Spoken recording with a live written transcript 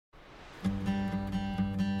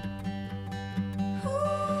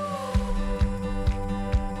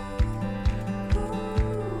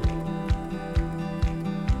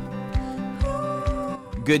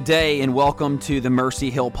Good day and welcome to the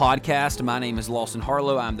Mercy Hill podcast. My name is Lawson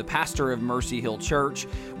Harlow. I'm the pastor of Mercy Hill Church.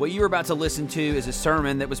 What you're about to listen to is a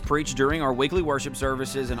sermon that was preached during our weekly worship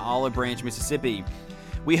services in Olive Branch, Mississippi.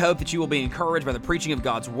 We hope that you will be encouraged by the preaching of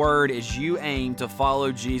God's Word as you aim to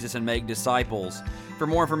follow Jesus and make disciples. For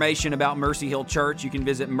more information about Mercy Hill Church, you can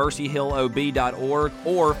visit mercyhillob.org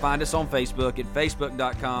or find us on Facebook at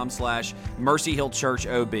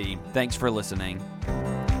facebook.com/mercyhillchurchob. Thanks for listening.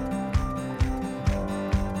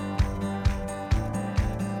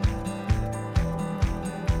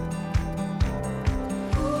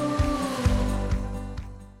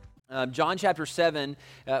 John chapter 7,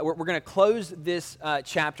 we're going to close this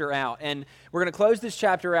chapter out. And we're going to close this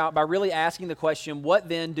chapter out by really asking the question, what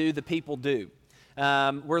then do the people do?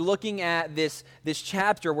 We're looking at this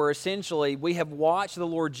chapter where essentially we have watched the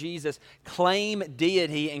Lord Jesus claim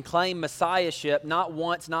deity and claim messiahship not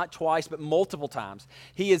once, not twice, but multiple times.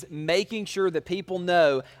 He is making sure that people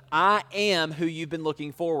know, I am who you've been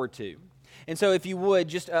looking forward to. And so if you would,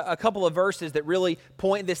 just a couple of verses that really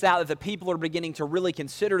point this out, that the people are beginning to really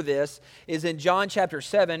consider this, is in John chapter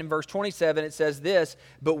 7, in verse 27, it says this,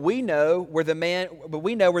 but we know where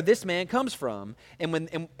this man comes from. And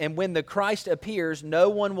when the Christ appears, no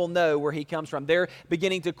one will know where he comes from. They're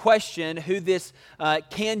beginning to question who this,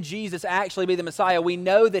 can Jesus actually be the Messiah? We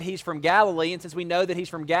know that he's from Galilee, and since we know that he's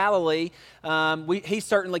from Galilee, he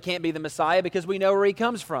certainly can't be the Messiah because we know where he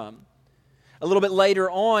comes from. A little bit later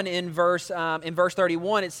on in verse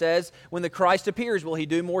 31, it says, when the Christ appears, will he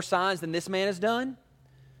do more signs than this man has done?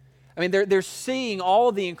 I mean, they're seeing all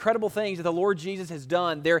of the incredible things that the Lord Jesus has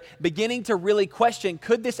done. They're beginning to really question,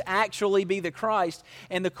 could this actually be the Christ?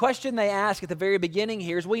 And the question they ask at the very beginning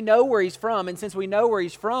here is, we know where he's from, and since we know where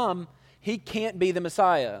he's from, he can't be the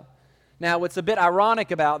Messiah. Now, what's a bit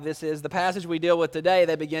ironic about this is the passage we deal with today,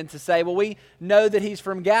 they begin to say, well, we know that he's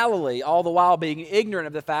from Galilee, all the while being ignorant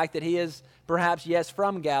of the fact that he is perhaps, yes,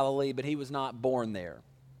 from Galilee, but he was not born there.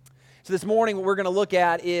 So this morning, what we're going to look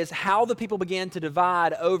at is how the people began to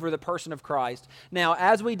divide over the person of Christ. Now,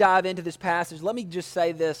 as we dive into this passage, let me just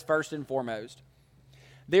say this first and foremost.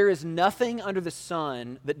 There is nothing under the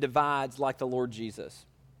sun that divides like the Lord Jesus.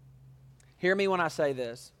 Hear me when I say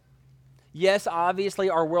this. Yes, obviously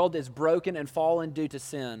our world is broken and fallen due to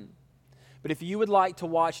sin. But if you would like to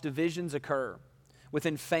watch divisions occur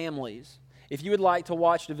within families, if you would like to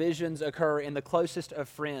watch divisions occur in the closest of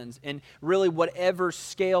friends, and really whatever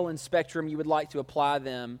scale and spectrum you would like to apply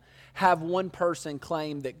them, have one person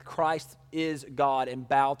claim that Christ is God and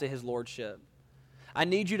bow to his lordship. I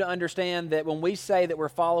need you to understand that when we say that we're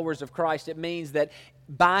followers of Christ, it means that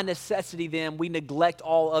by necessity then we neglect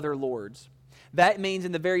all other lords. That means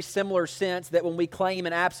in the very similar sense that when we claim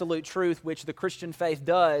an absolute truth, which the Christian faith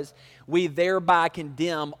does, we thereby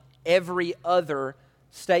condemn every other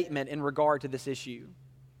statement in regard to this issue.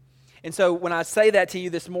 And so when I say that to you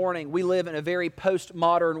this morning, we live in a very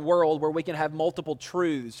postmodern world where we can have multiple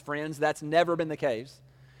truths, friends. That's never been the case.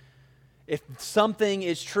 If something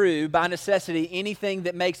is true, by necessity, anything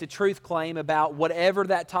that makes a truth claim about whatever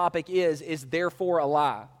that topic is therefore a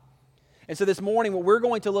lie. And so this morning, what we're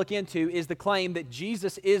going to look into is the claim that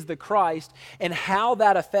Jesus is the Christ and how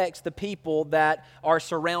that affects the people that are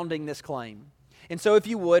surrounding this claim. And so if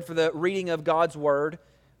you would, for the reading of God's Word,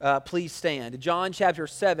 please stand. John chapter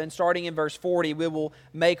 7, starting in verse 40, we will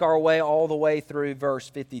make our way all the way through verse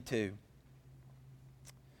 52.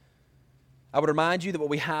 I would remind you that what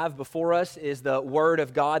we have before us is the Word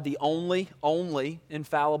of God, the only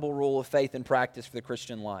infallible rule of faith and practice for the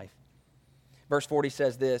Christian life. Verse 40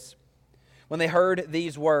 says this, when they heard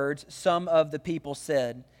these words, some of the people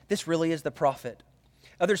said, this really is the prophet.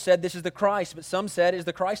 Others said, this is the Christ. But some said, is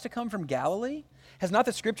the Christ to come from Galilee? Has not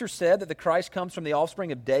the Scripture said that the Christ comes from the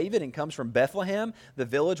offspring of David and comes from Bethlehem, the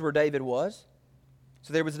village where David was?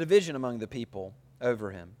 So there was a division among the people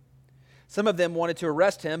over him. Some of them wanted to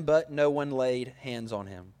arrest him, but no one laid hands on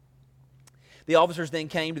him. The officers then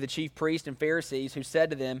came to the chief priests and Pharisees, who said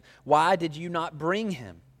to them, why did you not bring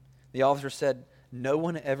him? The officers said, no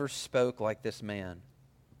one ever spoke like this man.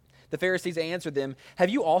 The Pharisees answered them, have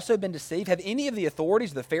you also been deceived? Have any of the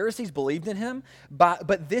authorities of the Pharisees believed in him?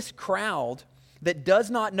 But this crowd that does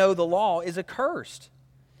not know the law is accursed.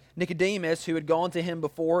 Nicodemus, who had gone to him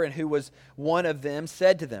before and who was one of them,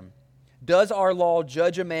 said to them, does our law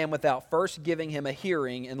judge a man without first giving him a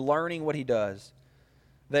hearing and learning what he does?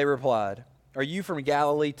 They replied, are you from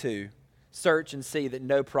Galilee too? Search and see that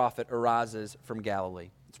no prophet arises from Galilee.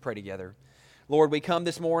 Let's pray together. Lord, we come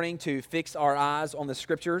this morning to fix our eyes on the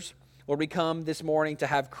Scriptures. Lord, we come this morning to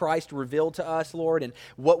have Christ revealed to us, Lord, and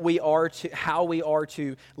what we are to, how we are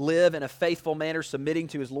to live in a faithful manner, submitting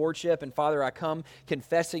to His Lordship. And Father, I come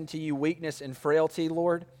confessing to You weakness and frailty,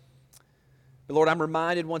 Lord. But Lord, I'm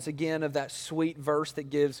reminded once again of that sweet verse that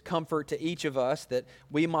gives comfort to each of us, that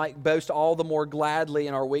we might boast all the more gladly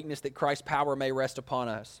in our weakness, that Christ's power may rest upon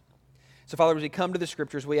us. So Father, as we come to the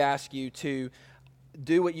Scriptures, we ask You to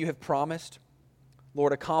do what You have promised.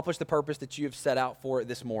 Lord, accomplish the purpose that You have set out for it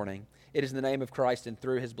this morning. It is in the name of Christ and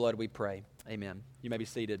through His blood we pray. Amen. You may be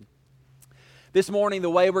seated. This morning, the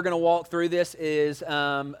way we're going to walk through this is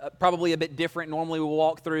probably a bit different. Normally, we'll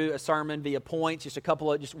walk through a sermon via points, just a couple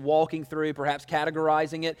of just walking through, perhaps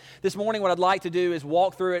categorizing it. This morning, what I'd like to do is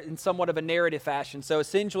walk through it in somewhat of a narrative fashion. So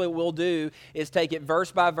essentially, what we'll do is take it verse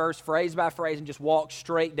by verse, phrase by phrase, and just walk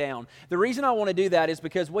straight down. The reason I want to do that is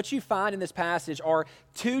because what you find in this passage are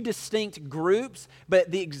two distinct groups, but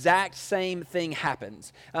the exact same thing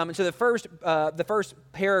happens. And so the first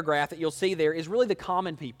paragraph that you'll see there is really the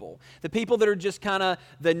common people, the people that are just kind of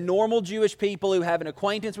the normal Jewish people who have an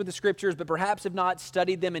acquaintance with the Scriptures, but perhaps have not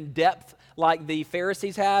studied them in depth like the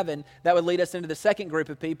Pharisees have, and that would lead us into the second group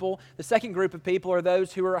of people. The second group of people are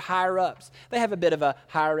those who are higher ups. They have a bit of a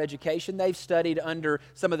higher education. They've studied under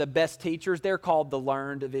some of the best teachers. They're called the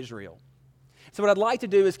learned of Israel. So what I'd like to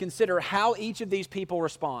do is consider how each of these people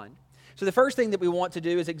respond. So the first thing that we want to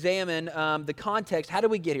do is examine the context. How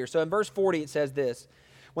did we get here? So in verse 40 it says this: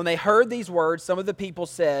 "When they heard these words, some of the people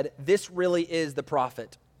said, 'This really is the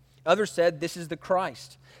prophet.' Others said, 'This is the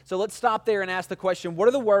Christ.'" So let's stop there and ask the question, what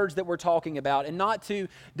are the words that we're talking about? And not to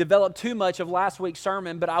develop too much of last week's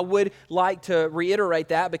sermon, but I would like to reiterate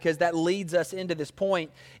that because that leads us into this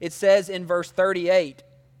point. It says in verse 37,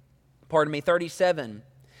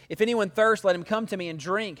 "If anyone thirsts, let him come to me and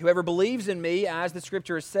drink. Whoever believes in me, as the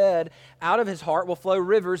Scripture has said, out of his heart will flow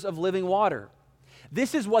rivers of living water."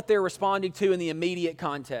 This is what they're responding to in the immediate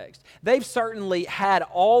context. They've certainly had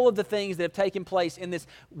all of the things that have taken place in this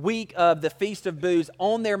week of the Feast of Booths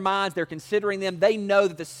on their minds. They're considering them. They know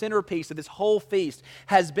that the centerpiece of this whole feast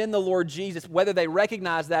has been the Lord Jesus, whether they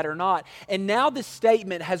recognize that or not. And now this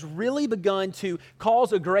statement has really begun to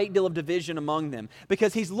cause a great deal of division among them,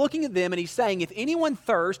 because He's looking at them and He's saying, "If anyone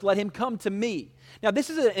thirsts, let him come to me." Now, this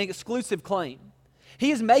is an exclusive claim. He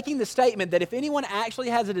is making the statement that if anyone actually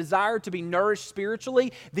has a desire to be nourished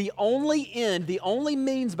spiritually, the only end, the only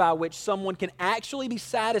means by which someone can actually be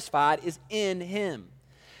satisfied is in Him.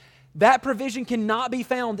 That provision cannot be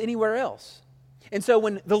found anywhere else. And so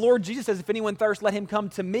when the Lord Jesus says, "If anyone thirsts, let him come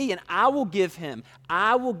to me, and I will give him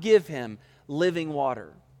living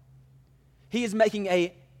water," He is making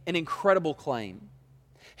an incredible claim.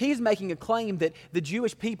 He's making a claim that the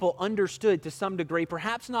Jewish people understood to some degree,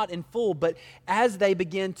 perhaps not in full, but as they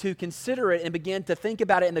begin to consider it and begin to think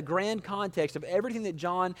about it in the grand context of everything that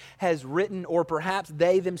John has written, or perhaps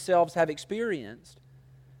they themselves have experienced,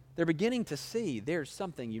 they're beginning to see there's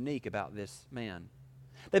something unique about this man.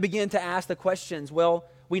 They begin to ask the questions, well,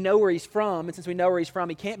 we know where he's from, and since we know where he's from,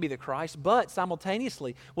 he can't be the Christ, but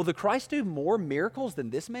simultaneously, will the Christ do more miracles than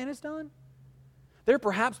this man has done? They're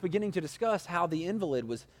perhaps beginning to discuss how the invalid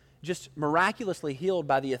was just miraculously healed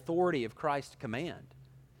by the authority of Christ's command.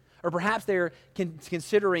 Or perhaps they're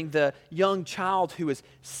considering the young child who is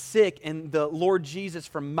sick, and the Lord Jesus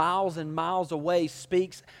from miles and miles away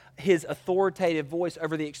speaks His authoritative voice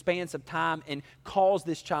over the expanse of time and calls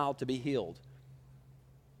this child to be healed.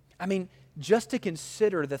 I mean, just to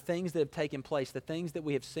consider the things that have taken place, the things that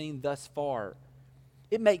we have seen thus far,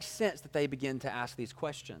 it makes sense that they begin to ask these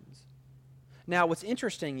questions. Now, what's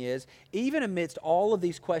interesting is, even amidst all of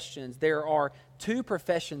these questions, there are two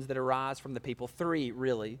professions that arise from the people, three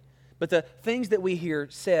really. But the things that we hear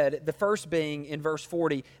said, the first being in verse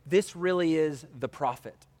 40, "This really is the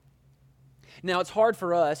prophet." Now, it's hard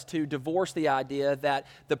for us to divorce the idea that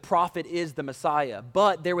the prophet is the Messiah,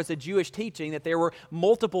 but there was a Jewish teaching that there were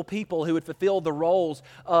multiple people who would fulfill the roles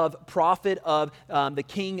of prophet, of the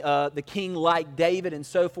king like David, and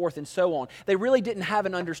so forth and so on. They really didn't have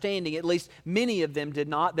an understanding, at least many of them did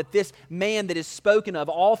not, that this man that is spoken of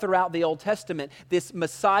all throughout the Old Testament, this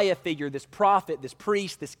Messiah figure, this prophet, this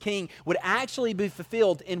priest, this king, would actually be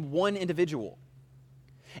fulfilled in one individual.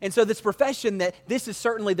 And so this profession that this is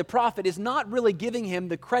certainly the prophet is not really giving him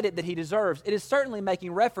the credit that he deserves. It is certainly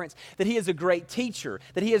making reference that he is a great teacher,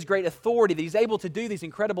 that he has great authority, that he's able to do these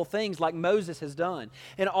incredible things like Moses has done.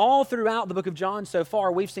 And all throughout the book of John so far,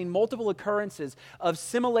 we've seen multiple occurrences of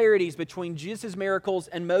similarities between Jesus' miracles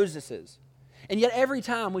and Moses's. And yet every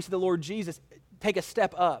time we see the Lord Jesus take a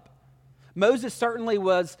step up, Moses certainly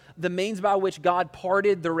was the means by which God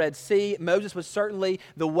parted the Red Sea. Moses was certainly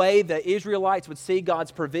the way the Israelites would see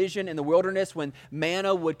God's provision in the wilderness when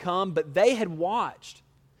manna would come. But they had watched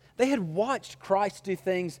Christ do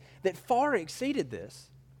things that far exceeded this.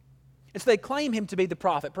 And so they claim him to be the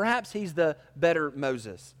prophet. Perhaps he's the better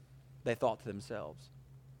Moses, they thought to themselves.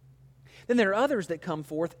 Then there are others that come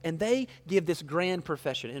forth and they give this grand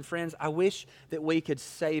profession. And friends, I wish that we could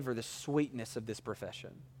savor the sweetness of this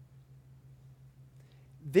profession.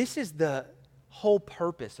 This is the whole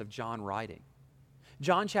purpose of John writing.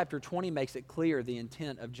 John chapter 20 makes it clear the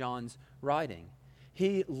intent of John's writing.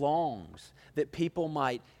 He longs that people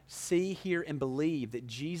might see, hear, and believe that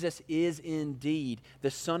Jesus is indeed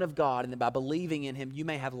the Son of God, and that by believing in him, you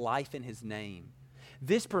may have life in his name.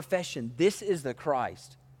 This profession, this is the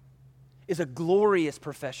Christ, is a glorious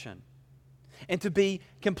profession. And to be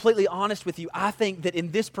completely honest with you, I think that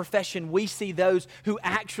in this profession we see those who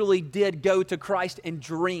actually did go to Christ and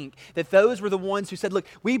drink. That those were the ones who said, look,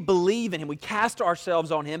 we believe in him. We cast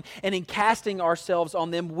ourselves on him. And in casting ourselves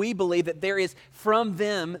on them, we believe that there is from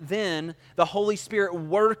them then the Holy Spirit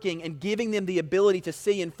working and giving them the ability to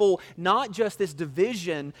see in full, not just this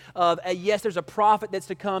division of, yes, there's a prophet that's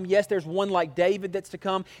to come. Yes, there's one like David that's to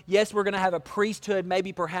come. Yes, we're going to have a priesthood,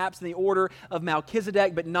 maybe perhaps in the order of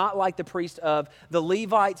Melchizedek, but not like the priest of the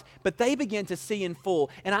Levites, but they begin to see in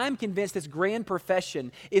full. And I'm convinced this grand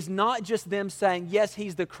profession is not just them saying, yes,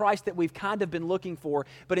 he's the Christ that we've kind of been looking for,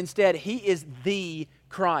 but instead he is the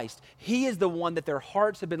Christ. He is the one that their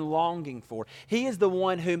hearts have been longing for. He is the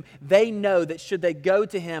one whom they know that should they go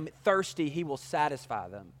to him thirsty, he will satisfy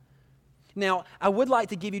them. Now, I would like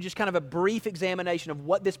to give you just kind of a brief examination of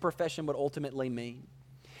what this profession would ultimately mean.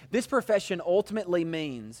 This profession ultimately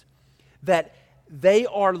means that they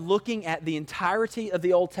are looking at the entirety of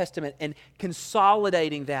the Old Testament and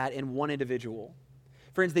consolidating that in one individual.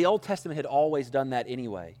 Friends, the Old Testament had always done that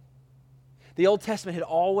anyway. The Old Testament had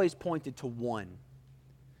always pointed to one,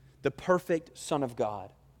 the perfect Son of God.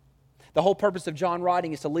 The whole purpose of John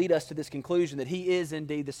writing is to lead us to this conclusion that he is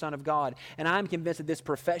indeed the Son of God. And I'm convinced that this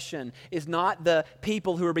profession is not the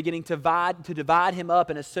people who are beginning to divide him up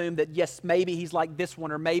and assume that, yes, maybe he's like this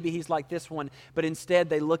one or maybe he's like this one. But instead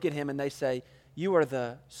they look at him and they say, you are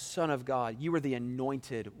the Son of God. You are the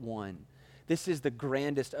anointed one. This is the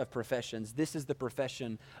grandest of professions. This is the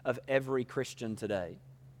profession of every Christian today.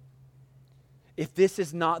 If this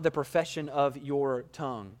is not the profession of your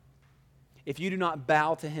tongue, if you do not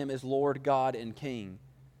bow to him as Lord, God, and King,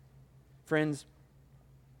 friends,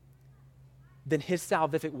 then his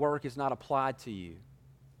salvific work is not applied to you.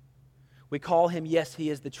 We call him, yes, he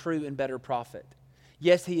is the true and better prophet.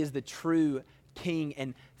 Yes, he is the true King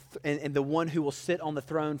and the one who will sit on the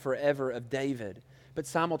throne forever of David. But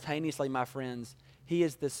simultaneously, my friends, he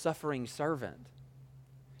is the suffering servant.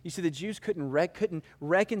 You see, the Jews couldn't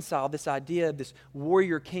reconcile this idea of this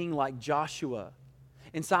warrior king like Joshua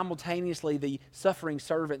and simultaneously the suffering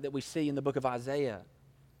servant that we see in the book of Isaiah.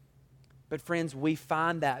 But friends, we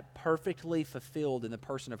find that perfectly fulfilled in the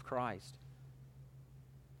person of Christ.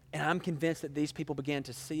 And I'm convinced that these people began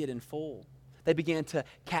to see it in full. They began to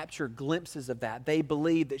capture glimpses of that. They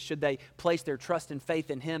believed that should they place their trust and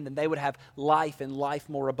faith in him, then they would have life and life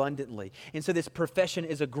more abundantly. And so this profession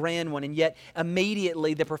is a grand one, and yet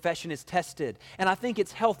immediately the profession is tested. And I think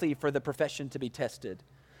it's healthy for the profession to be tested,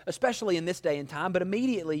 especially in this day and time. But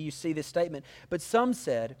immediately you see this statement. But some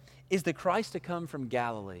said, is the Christ to come from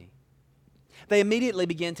Galilee? They immediately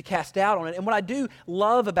begin to cast doubt on it. And what I do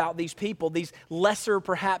love about these people, these lesser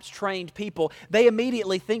perhaps trained people, they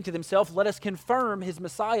immediately think to themselves, let us confirm his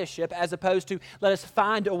messiahship as opposed to let us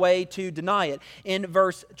find a way to deny it. In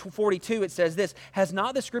verse 42 it says this, has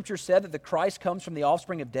not the scripture said that the Christ comes from the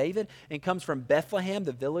offspring of David and comes from Bethlehem,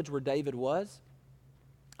 the village where David was?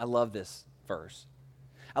 I love this verse.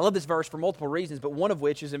 I love this verse for multiple reasons, but one of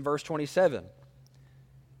which is in verse 27.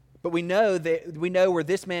 But we know where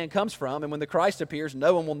this man comes from, and when the Christ appears,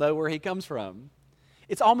 no one will know where he comes from.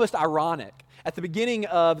 It's almost ironic. At the beginning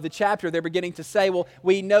of the chapter, they're beginning to say, well,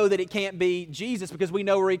 we know that it can't be Jesus because we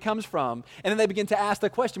know where he comes from. And then they begin to ask the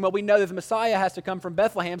question, well, we know that the Messiah has to come from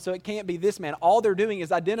Bethlehem, so it can't be this man. All they're doing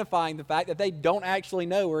is identifying the fact that they don't actually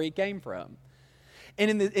know where he came from.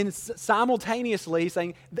 And simultaneously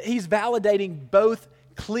saying he's validating both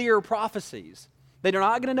clear prophecies. They're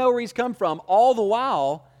not going to know where he's come from, all the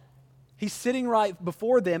while he's sitting right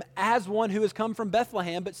before them as one who has come from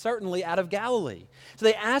Bethlehem, but certainly out of Galilee. So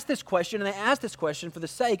they ask this question, and they ask this question for the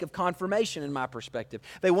sake of confirmation, in my perspective.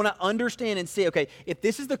 They want to understand and see, okay, if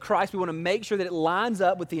this is the Christ, we want to make sure that it lines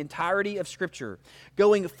up with the entirety of Scripture.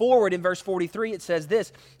 Going forward in verse 43, it says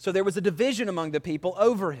this, so there was a division among the people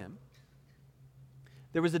over him.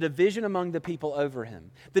 There was a division among the people over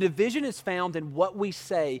him. The division is found in what we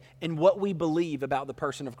say and what we believe about the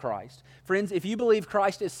person of Christ. Friends, if you believe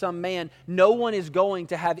Christ is some man, no one is going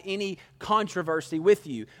to have any controversy with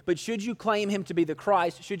you. But should you claim him to be the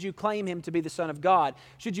Christ, should you claim him to be the Son of God,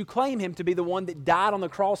 should you claim him to be the one that died on the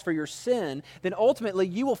cross for your sin, then ultimately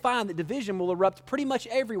you will find that division will erupt pretty much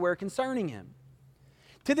everywhere concerning him.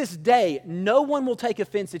 To this day, no one will take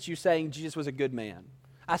offense at you saying Jesus was a good man.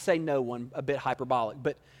 I say no one, a bit hyperbolic,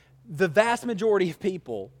 but the vast majority of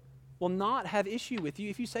people will not have issue with you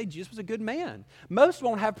if you say Jesus was a good man. Most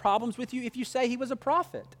won't have problems with you if you say he was a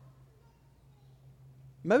prophet.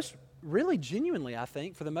 Most really genuinely, I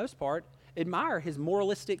think, for the most part, admire his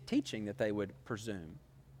moralistic teaching that they would presume.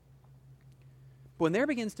 But when there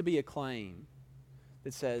begins to be a claim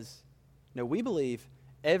that says, no, we believe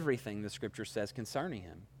everything the Scripture says concerning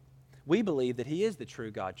him. We believe that he is the true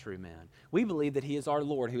God, true man. We believe that he is our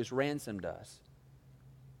Lord who has ransomed us.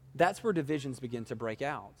 That's where divisions begin to break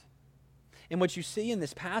out. And what you see in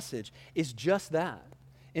this passage is just that.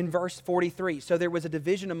 In verse 43, so there was a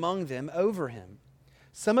division among them over him.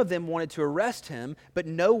 Some of them wanted to arrest him, but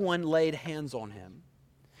no one laid hands on him.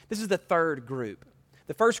 This is the third group.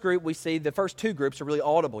 The first group we see, the first two groups are really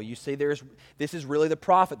audible. You see this is really the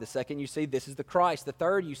prophet. The second you see, this is the Christ. The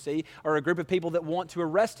third you see are a group of people that want to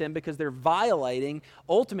arrest him because they're violating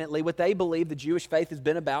ultimately what they believe the Jewish faith has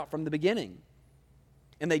been about from the beginning.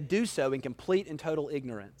 And they do so in complete and total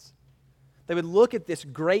ignorance. They would look at this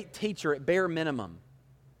great teacher at bare minimum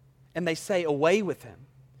and they say, away with him.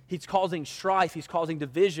 He's causing strife, he's causing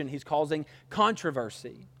division, he's causing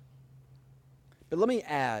controversy. But let me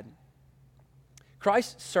add,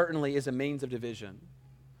 Christ certainly is a means of division.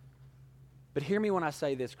 But hear me when I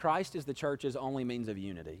say this. Christ is the church's only means of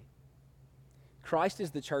unity. Christ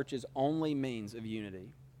is the church's only means of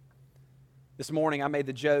unity. This morning I made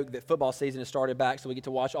the joke that football season has started back, so we get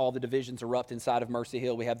to watch all the divisions erupt inside of Mercy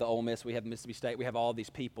Hill. We have the Ole Miss, we have Mississippi State, we have all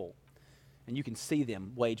these people. And you can see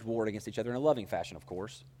them wage war against each other in a loving fashion, of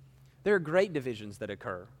course. There are great divisions that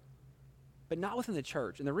occur, but not within the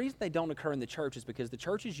church. And the reason they don't occur in the church is because the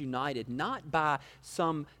church is united not by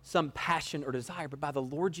some passion or desire, but by the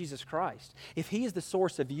Lord Jesus Christ. If he is the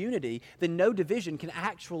source of unity, then no division can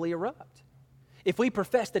actually erupt. If we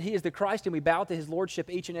profess that he is the Christ and we bow to his lordship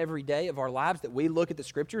each and every day of our lives, that we look at the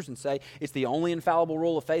Scriptures and say it's the only infallible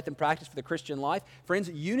rule of faith and practice for the Christian life, friends,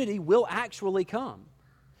 unity will actually come.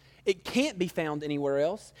 It can't be found anywhere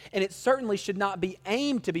else, and it certainly should not be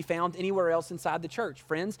aimed to be found anywhere else inside the church.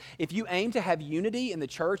 Friends, if you aim to have unity in the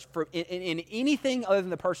church in anything other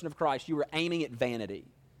than the person of Christ, you are aiming at vanity.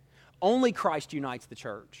 Only Christ unites the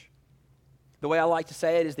church. The way I like to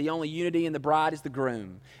say it is the only unity in the bride is the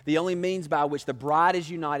groom. The only means by which the bride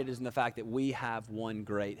is united is in the fact that we have one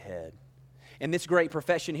great head. And this great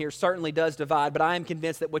profession here certainly does divide, but I am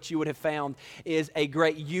convinced that what you would have found is a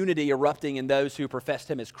great unity erupting in those who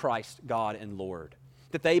professed him as Christ, God, and Lord.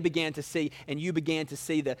 That they began to see, and you began to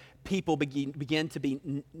see the people begin to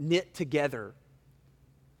be knit together.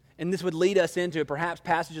 And this would lead us into perhaps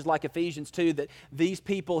passages like Ephesians 2, that these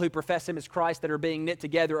people who profess him as Christ that are being knit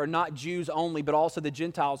together are not Jews only, but also the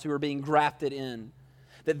Gentiles who are being grafted in.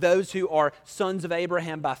 That those who are sons of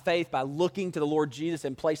Abraham by faith, by looking to the Lord Jesus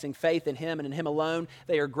and placing faith in him and in him alone,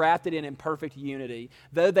 they are grafted in perfect unity.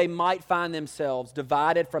 Though they might find themselves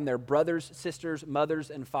divided from their brothers, sisters,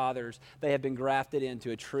 mothers, and fathers, they have been grafted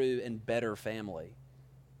into a true and better family.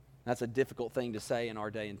 That's a difficult thing to say in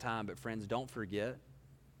our day and time, but friends, don't forget.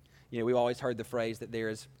 You know, we've always heard the phrase that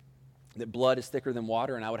that blood is thicker than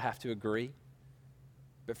water, and I would have to agree.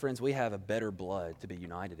 But friends, we have a better blood to be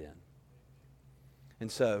united in. And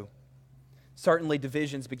so, certainly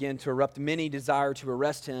divisions begin to erupt. Many desire to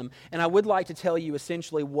arrest him. And I would like to tell you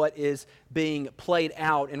essentially what is being played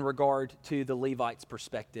out in regard to the Levites'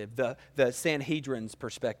 perspective, the Sanhedrin's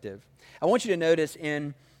perspective. I want you to notice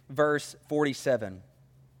in verse 47.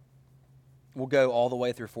 We'll go all the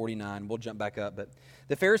way through 49. We'll jump back up. But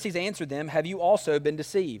the Pharisees answered them, "Have you also been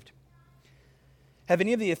deceived? Have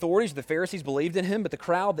any of the authorities of the Pharisees believed in him, but the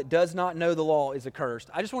crowd that does not know the law is accursed?"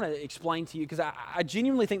 I just want to explain to you, because I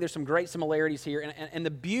genuinely think there's some great similarities here. And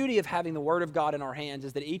the beauty of having the Word of God in our hands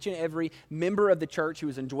is that each and every member of the church who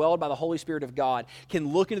is indwelled by the Holy Spirit of God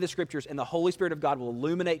can look into the Scriptures, and the Holy Spirit of God will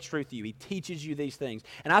illuminate truth to you. He teaches you these things.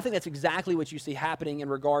 And I think that's exactly what you see happening in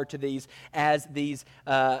regard to these, as these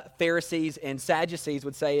Pharisees and Sadducees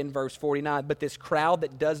would say in verse 49, "But this crowd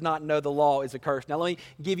that does not know the law is accursed." Now let me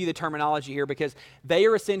give you the terminology here, because they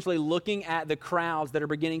are essentially looking at the crowds that are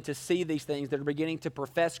beginning to see these things, that are beginning to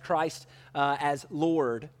profess Christ as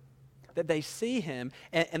Lord, that they see him,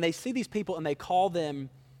 and they see these people and they call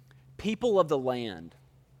them people of the land.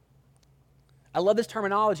 I love this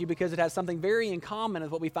terminology because it has something very in common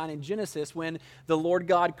with what we find in Genesis when the Lord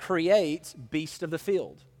God creates beasts of the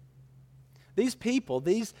field. These people,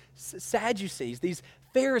 these Sadducees, these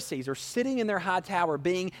Pharisees are sitting in their high tower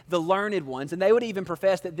being the learned ones, and they would even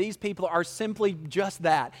profess that these people are simply just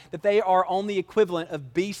that they are on the equivalent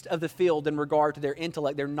of beasts of the field in regard to their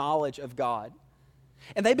intellect, their knowledge of God.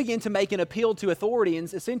 And they begin to make an appeal to authority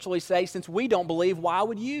and essentially say, since we don't believe, why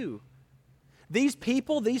would you? These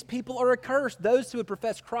people are accursed. Those who would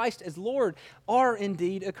profess Christ as Lord are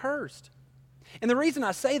indeed accursed. And the reason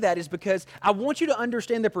I say that is because I want you to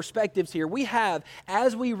understand the perspectives here. We have,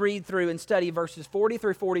 as we read through and study verses 40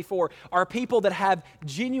 through 44, are people that have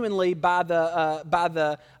genuinely, by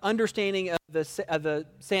the understanding of the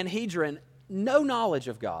Sanhedrin, no knowledge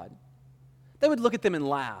of God. They would look at them and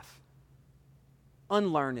laugh.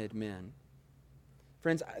 Unlearned men.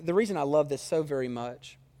 Friends, the reason I love this so very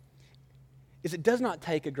much is it does not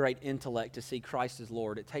take a great intellect to see Christ as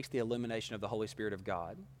Lord. It takes the illumination of the Holy Spirit of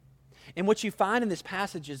God. And what you find in this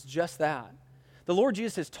passage is just that. The Lord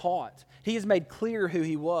Jesus has taught. He has made clear who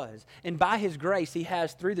He was. And by His grace, He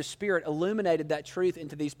has, through the Spirit, illuminated that truth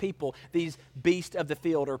into these people, these beasts of the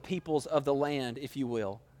field or peoples of the land, if you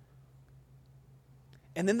will.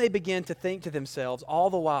 And then they begin to think to themselves all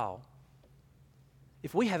the while,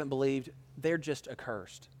 if we haven't believed, they're just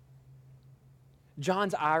accursed.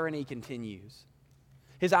 John's irony continues.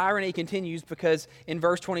 His irony continues because in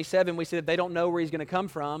verse 27 we see that they don't know where He's going to come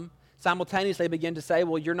from. Simultaneously, they begin to say,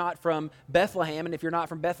 well, you're not from Bethlehem, and if you're not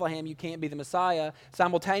from Bethlehem, you can't be the Messiah.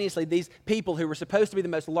 Simultaneously, these people who were supposed to be the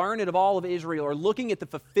most learned of all of Israel are looking at the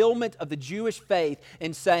fulfillment of the Jewish faith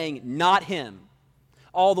and saying, not Him.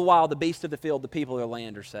 All the while, the beasts of the field, the people of the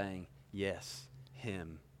land are saying, yes,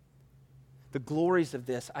 Him. The glories of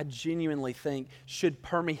this, I genuinely think, should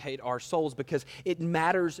permeate our souls because it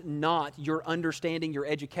matters not your understanding, your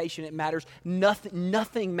education. It matters nothing.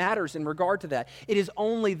 Nothing matters in regard to that. It is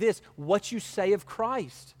only this, what you say of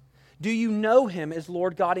Christ. Do you know Him as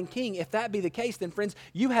Lord God and King? If that be the case, then friends,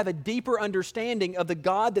 you have a deeper understanding of the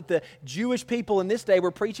God that the Jewish people in this day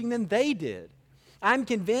were preaching than they did. I'm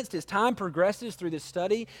convinced as time progresses through this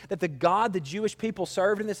study that the God the Jewish people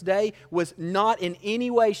served in this day was not in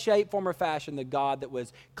any way, shape, form, or fashion the God that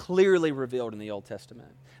was clearly revealed in the Old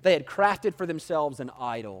Testament. They had crafted for themselves an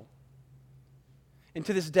idol. And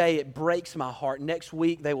to this day, it breaks my heart. Next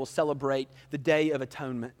week, they will celebrate the Day of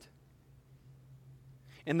Atonement.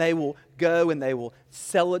 And they will go and they will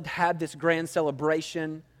have this grand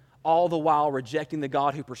celebration, all the while rejecting the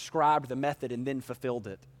God who prescribed the method and then fulfilled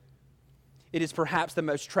it. It is perhaps the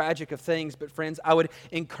most tragic of things, but friends, I would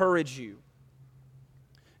encourage you,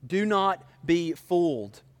 do not be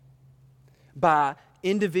fooled by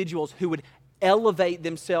individuals who would elevate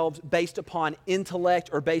themselves based upon intellect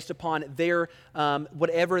or based upon their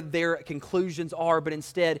whatever their conclusions are, but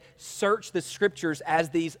instead search the Scriptures as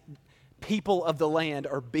these people of the land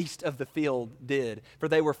or beasts of the field did, for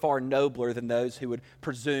they were far nobler than those who would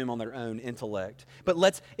presume on their own intellect. But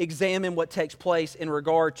let's examine what takes place in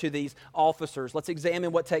regard to these officers. Let's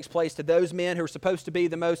examine what takes place to those men who are supposed to be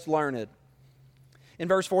the most learned. In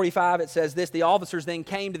verse 45 it says this, the officers then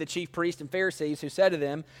came to the chief priests and Pharisees who said to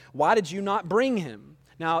them, why did you not bring him?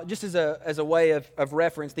 Now, just as a way of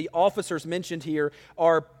reference, the officers mentioned here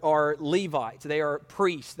are Levites. They are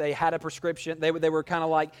priests. They had a prescription. They were kind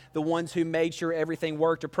of like the ones who made sure everything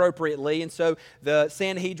worked appropriately. And so the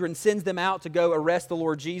Sanhedrin sends them out to go arrest the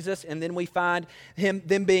Lord Jesus. And then we find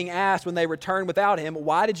them being asked when they return without him,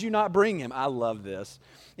 why did you not bring him? I love this.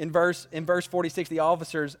 In verse 46, the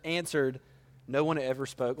officers answered, no one ever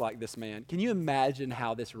spoke like this man. Can you imagine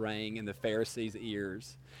how this rang in the Pharisees'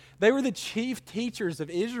 ears? They were the chief teachers of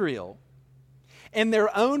Israel. And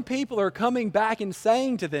their own people are coming back and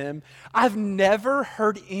saying to them, I've never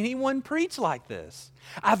heard anyone preach like this.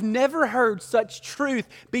 I've never heard such truth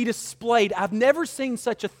be displayed. I've never seen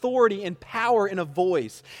such authority and power in a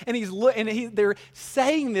voice. And they're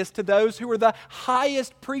saying this to those who are the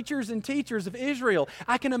highest preachers and teachers of Israel.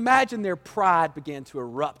 I can imagine their pride began to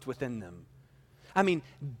erupt within them. I mean,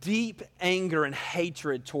 deep anger and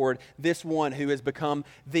hatred toward this one who has become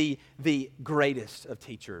the greatest of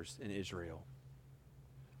teachers in Israel.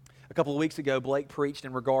 A couple of weeks ago, Blake preached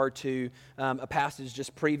in regard to a passage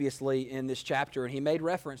just previously in this chapter, and he made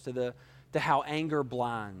reference to how anger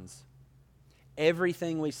blinds.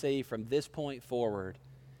 Everything we see from this point forward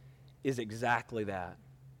is exactly that.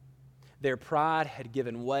 Their pride had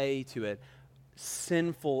given way to a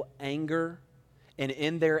sinful anger, and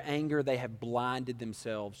in their anger, they have blinded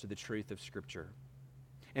themselves to the truth of Scripture.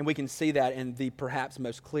 And we can see that in the perhaps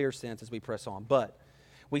most clear sense as we press on. But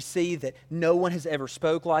We see that no one has ever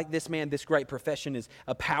spoke like this man. This great profession is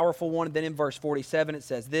a powerful one. And then in verse 47 it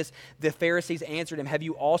says this, the Pharisees answered him, have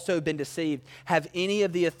you also been deceived? Have any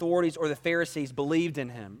of the authorities or the Pharisees believed in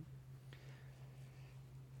him?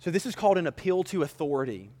 So this is called an appeal to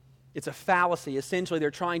authority. It's a fallacy. Essentially, they're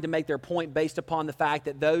trying to make their point based upon the fact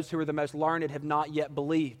that those who are the most learned have not yet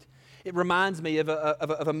believed. It reminds me of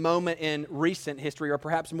a moment in recent history, or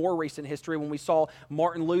perhaps more recent history, when we saw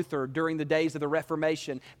Martin Luther during the days of the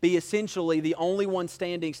Reformation be essentially the only one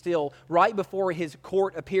standing still. Right before his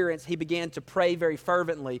court appearance, he began to pray very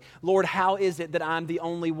fervently, Lord, how is it that I'm the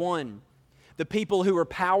only one? The people who are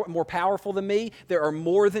more powerful than me, there are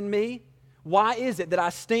more than me. Why is it that I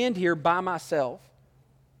stand here by myself?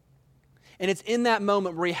 And it's in that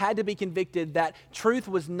moment where he had to be convicted that truth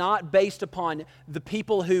was not based upon the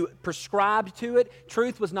people who prescribed to it.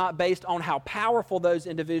 Truth was not based on how powerful those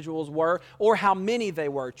individuals were or how many they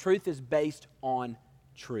were. Truth is based on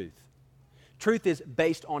truth. Truth is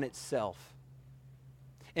based on itself.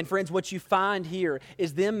 And friends, what you find here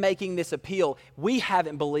is them making this appeal. We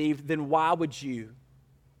haven't believed, then why would you?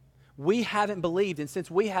 We haven't believed, and since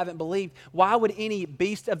we haven't believed, why would any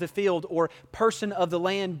beast of the field or person of the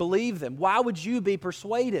land believe them? Why would you be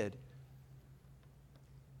persuaded?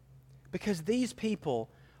 Because these people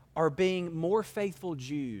are being more faithful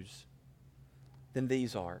Jews than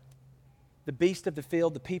these are. The beast of the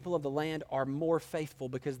field, the people of the land are more faithful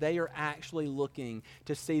because they are actually looking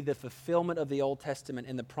to see the fulfillment of the Old Testament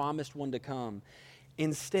and the promised one to come,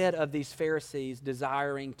 instead of these Pharisees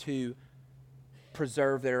desiring to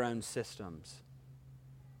preserve their own systems.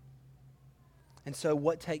 And so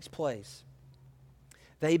what takes place?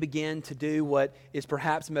 They begin to do what is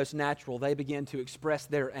perhaps most natural. They begin to express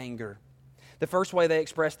their anger. The first way they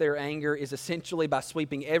express their anger is essentially by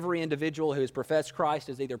sweeping every individual who has professed Christ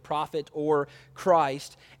as either prophet or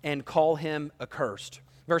Christ and call him accursed.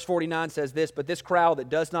 Verse 49 says this, but this crowd that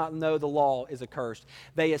does not know the law is accursed.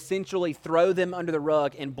 They essentially throw them under the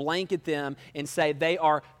rug and blanket them and say they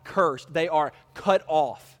are cursed. They are cut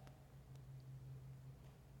off.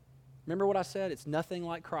 Remember what I said? It's nothing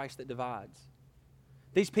like Christ that divides.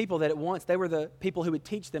 These people that at once, they were the people who would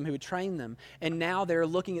teach them, who would train them. And now they're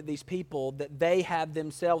looking at these people that they have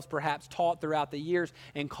themselves perhaps taught throughout the years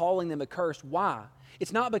and calling them accursed. Why?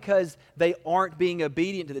 It's not because they aren't being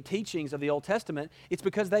obedient to the teachings of the Old Testament. It's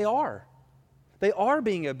because they are. They are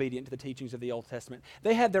being obedient to the teachings of the Old Testament.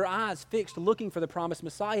 They had their eyes fixed looking for the promised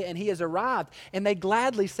Messiah, and he has arrived. And they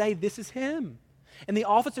gladly say, this is him. And the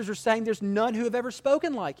officers are saying there's none who have ever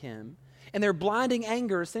spoken like him. And their blinding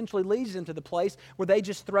anger essentially leads them to the place where they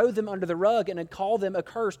just throw them under the rug and call them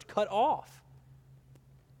accursed, cut off.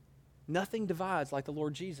 Nothing divides like the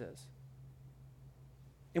Lord Jesus.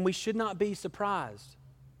 And we should not be surprised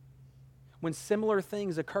when similar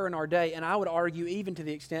things occur in our day. And I would argue even to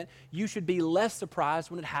the extent you should be less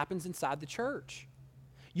surprised when it happens inside the church.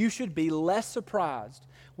 You should be less surprised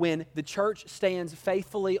when the church stands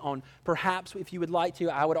faithfully on, perhaps if you would like to,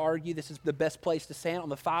 I would argue this is the best place to stand on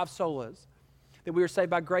the 5 solas. That we are saved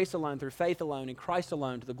by grace alone, through faith alone, in Christ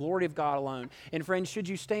alone, to the glory of God alone. And friends, should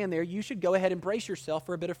you stand there, you should go ahead and brace yourself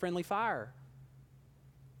for a bit of friendly fire.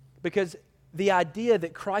 Because the idea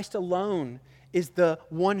that Christ alone is the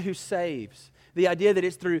one who saves, the idea that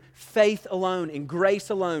it's through faith alone and grace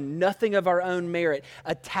alone, nothing of our own merit,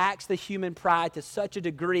 attacks the human pride to such a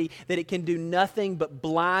degree that it can do nothing but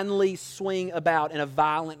blindly swing about in a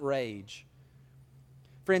violent rage.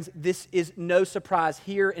 Friends, this is no surprise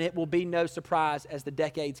here, and it will be no surprise as the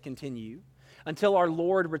decades continue. Until our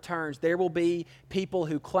Lord returns, there will be people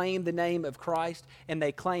who claim the name of Christ, and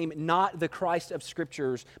they claim not the Christ of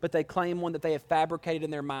Scriptures, but they claim one that they have fabricated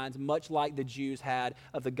in their minds, much like the Jews had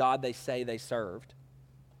of the God they say they served.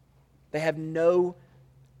 They have no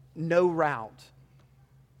route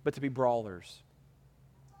but to be brawlers.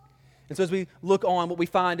 And so as we look on, what we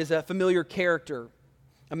find is a familiar character,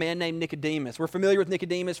 a man named Nicodemus. We're familiar with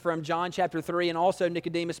Nicodemus from John chapter 3, and also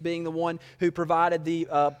Nicodemus being the one who provided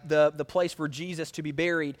the place for Jesus to be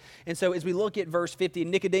buried. And so as we look at verse 50,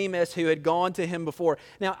 Nicodemus, who had gone to him before.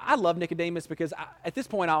 Now, I love Nicodemus because at this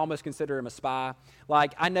point I almost consider him a spy.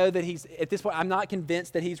 Like, I know that he's, at this point, I'm not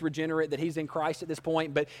convinced that he's regenerate, that he's in Christ at this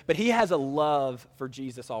point, but he has a love for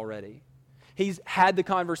Jesus already. He's had the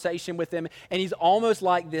conversation with them, and he's almost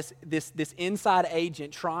like this inside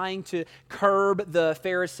agent trying to curb the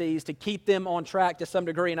Pharisees to keep them on track to some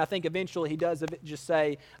degree. And I think eventually he does just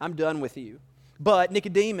say, I'm done with you. But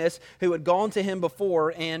Nicodemus, who had gone to him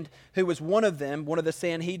before and who was one of them, one of the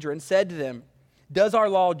Sanhedrin, said to them, does our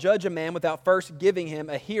law judge a man without first giving him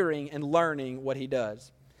a hearing and learning what he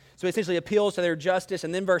does? So he essentially appeals to their justice.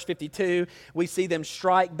 And then verse 52, we see them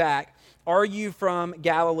strike back. Are you from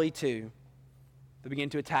Galilee too? They begin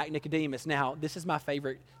to attack Nicodemus. Now, this is my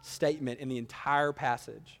favorite statement in the entire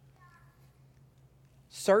passage.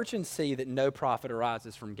 Search and see that no prophet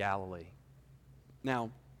arises from Galilee.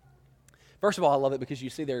 Now, first of all, I love it because you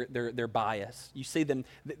see their bias. You see them,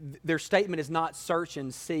 their statement is not search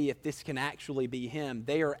and see if this can actually be him.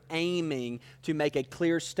 They are aiming to make a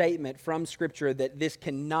clear statement from Scripture that this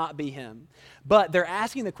cannot be him. But they're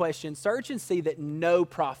asking the question, search and see that no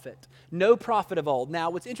prophet of old. Now,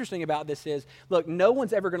 what's interesting about this is, look, no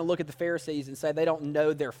one's ever going to look at the Pharisees and say they don't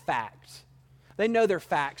know their facts. They know their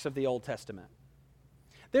facts of the Old Testament.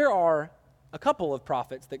 There are a couple of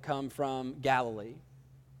prophets that come from Galilee.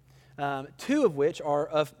 Two of which are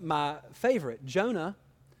of my favorite, Jonah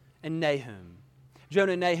and Nahum.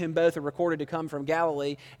 Jonah and Nahum both are recorded to come from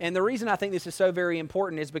Galilee. And the reason I think this is so very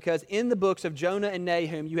important is because in the books of Jonah and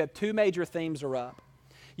Nahum, you have two major themes are up.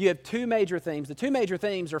 You have two major themes. The two major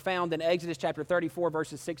themes are found in Exodus chapter 34,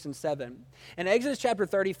 verses 6 and 7. In Exodus chapter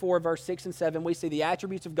 34, verse 6 and 7, we see the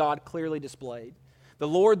attributes of God clearly displayed. The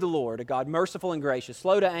Lord, a God merciful and gracious,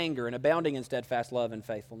 slow to anger and abounding in steadfast love and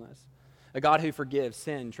faithfulness. A God who forgives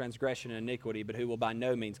sin, transgression, and iniquity, but who will by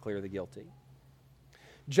no means clear the guilty.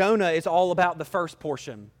 Jonah is all about the first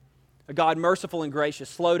portion. A God merciful and gracious,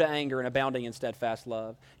 slow to anger and abounding in steadfast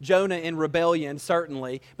love. Jonah in rebellion,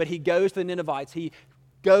 certainly, but he goes to the Ninevites. He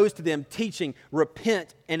goes to them teaching,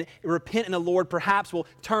 repent, and the Lord perhaps will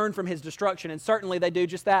turn from his destruction. And certainly they do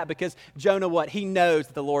just that because Jonah, what? He knows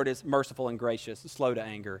that the Lord is merciful and gracious, slow to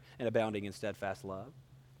anger, and abounding in steadfast love.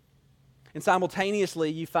 And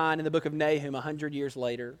simultaneously, you find in the book of Nahum, 100 years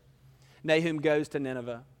later, Nahum goes to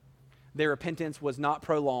Nineveh. Their repentance was not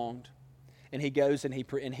prolonged, and he goes and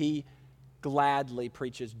he gladly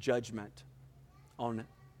preaches judgment on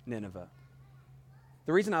Nineveh.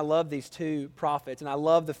 The reason I love these two prophets, and I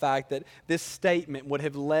love the fact that this statement would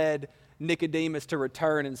have led Nicodemus to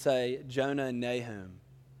return and say, Jonah and Nahum,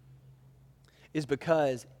 is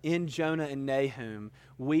because in Jonah and Nahum,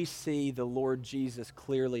 we see the Lord Jesus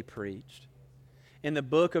clearly preached. In the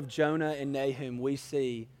book of Jonah and Nahum, we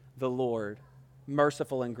see the Lord,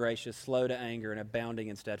 merciful and gracious, slow to anger, and abounding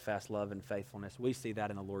in steadfast love and faithfulness. We see that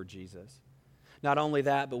in the Lord Jesus. Not only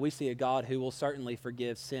that, but we see a God who will certainly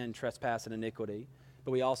forgive sin, trespass, and iniquity,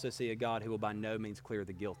 but we also see a God who will by no means clear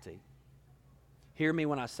the guilty. Hear me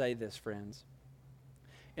when I say this, friends.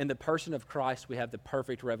 In the person of Christ, we have the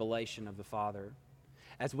perfect revelation of the Father.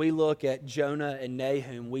 As we look at Jonah and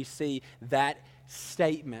Nahum, we see that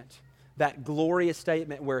statement, that glorious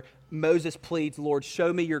statement where Moses pleads, Lord,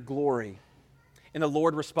 show me your glory. And the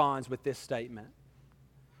Lord responds with this statement.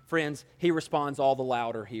 Friends, he responds all the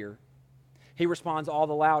louder here. He responds all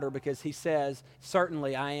the louder because he says,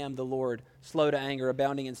 certainly I am the Lord, slow to anger,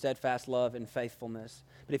 abounding in steadfast love and faithfulness.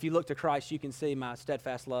 But if you look to Christ, you can see my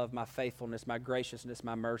steadfast love, my faithfulness, my graciousness,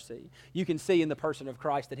 my mercy. You can see in the person of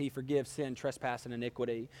Christ that he forgives sin, trespass, and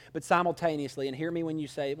iniquity. But simultaneously, and hear me when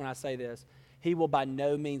I say this, he will by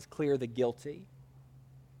no means clear the guilty.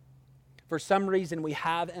 For some reason, we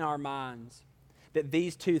have in our minds that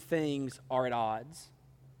these two things are at odds.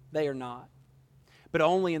 They are not. But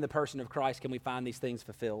only in the person of Christ can we find these things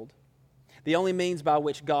fulfilled. The only means by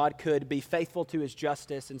which God could be faithful to his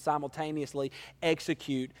justice and simultaneously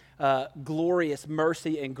execute glorious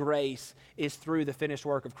mercy and grace is through the finished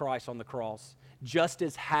work of Christ on the cross.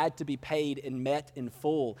 Justice had to be paid and met in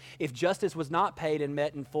full. If justice was not paid and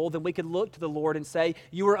met in full, then we could look to the Lord and say,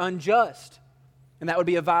 you were unjust. And that would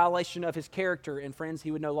be a violation of his character, and friends,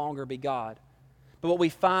 he would no longer be God. But what we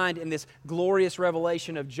find in this glorious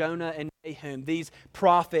revelation of Jonah and Nahum, these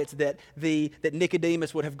prophets that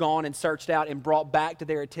Nicodemus would have gone and searched out and brought back to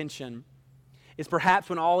their attention, is perhaps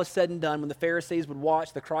when all is said and done, when the Pharisees would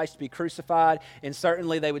watch the Christ be crucified, and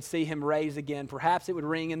certainly they would see him raised again, perhaps it would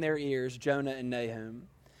ring in their ears, Jonah and Nahum.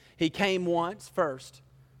 He came once first,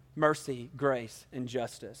 mercy, grace, and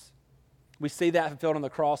justice. We see that fulfilled on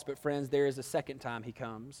the cross, but friends, there is a second time he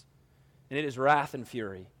comes, and it is wrath and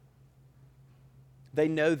fury. They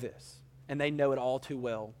know this, and they know it all too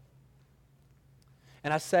well.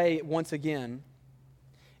 And I say once again,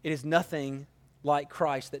 it is nothing like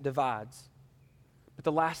Christ that divides. But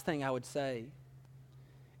the last thing I would say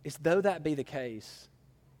is, though that be the case,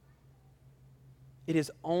 it is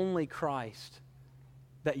only Christ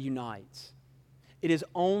that unites. It is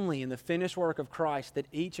only in the finished work of Christ that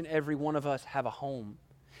each and every one of us have a home.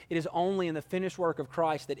 It is only in the finished work of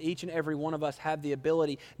Christ that each and every one of us have the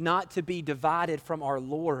ability not to be divided from our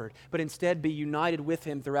Lord, but instead be united with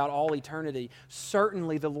Him throughout all eternity.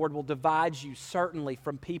 Certainly the Lord will divide you, certainly,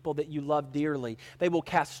 from people that you love dearly. They will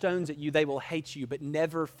cast stones at you, they will hate you, but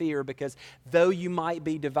never fear, because though you might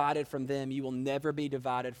be divided from them, you will never be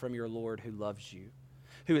divided from your Lord who loves you,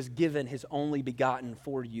 who has given His only begotten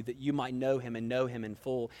for you, that you might know Him and know Him in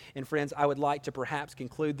full. And friends, I would like to perhaps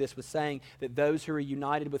conclude this with saying that those who are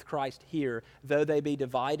united with Christ here, though they be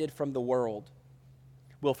divided from the world,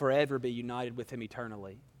 will forever be united with Him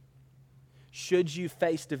eternally. Should you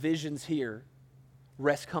face divisions here,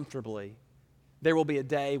 rest comfortably. There will be a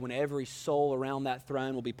day when every soul around that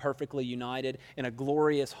throne will be perfectly united in a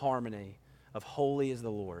glorious harmony of holy is the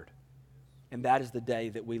Lord. And that is the day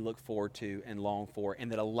that we look forward to and long for,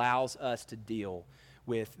 and that allows us to deal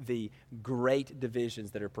with the great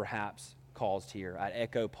divisions that are perhaps caused here. I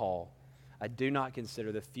echo Paul. I do not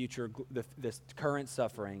consider the current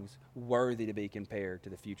sufferings worthy to be compared to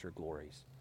the future glories.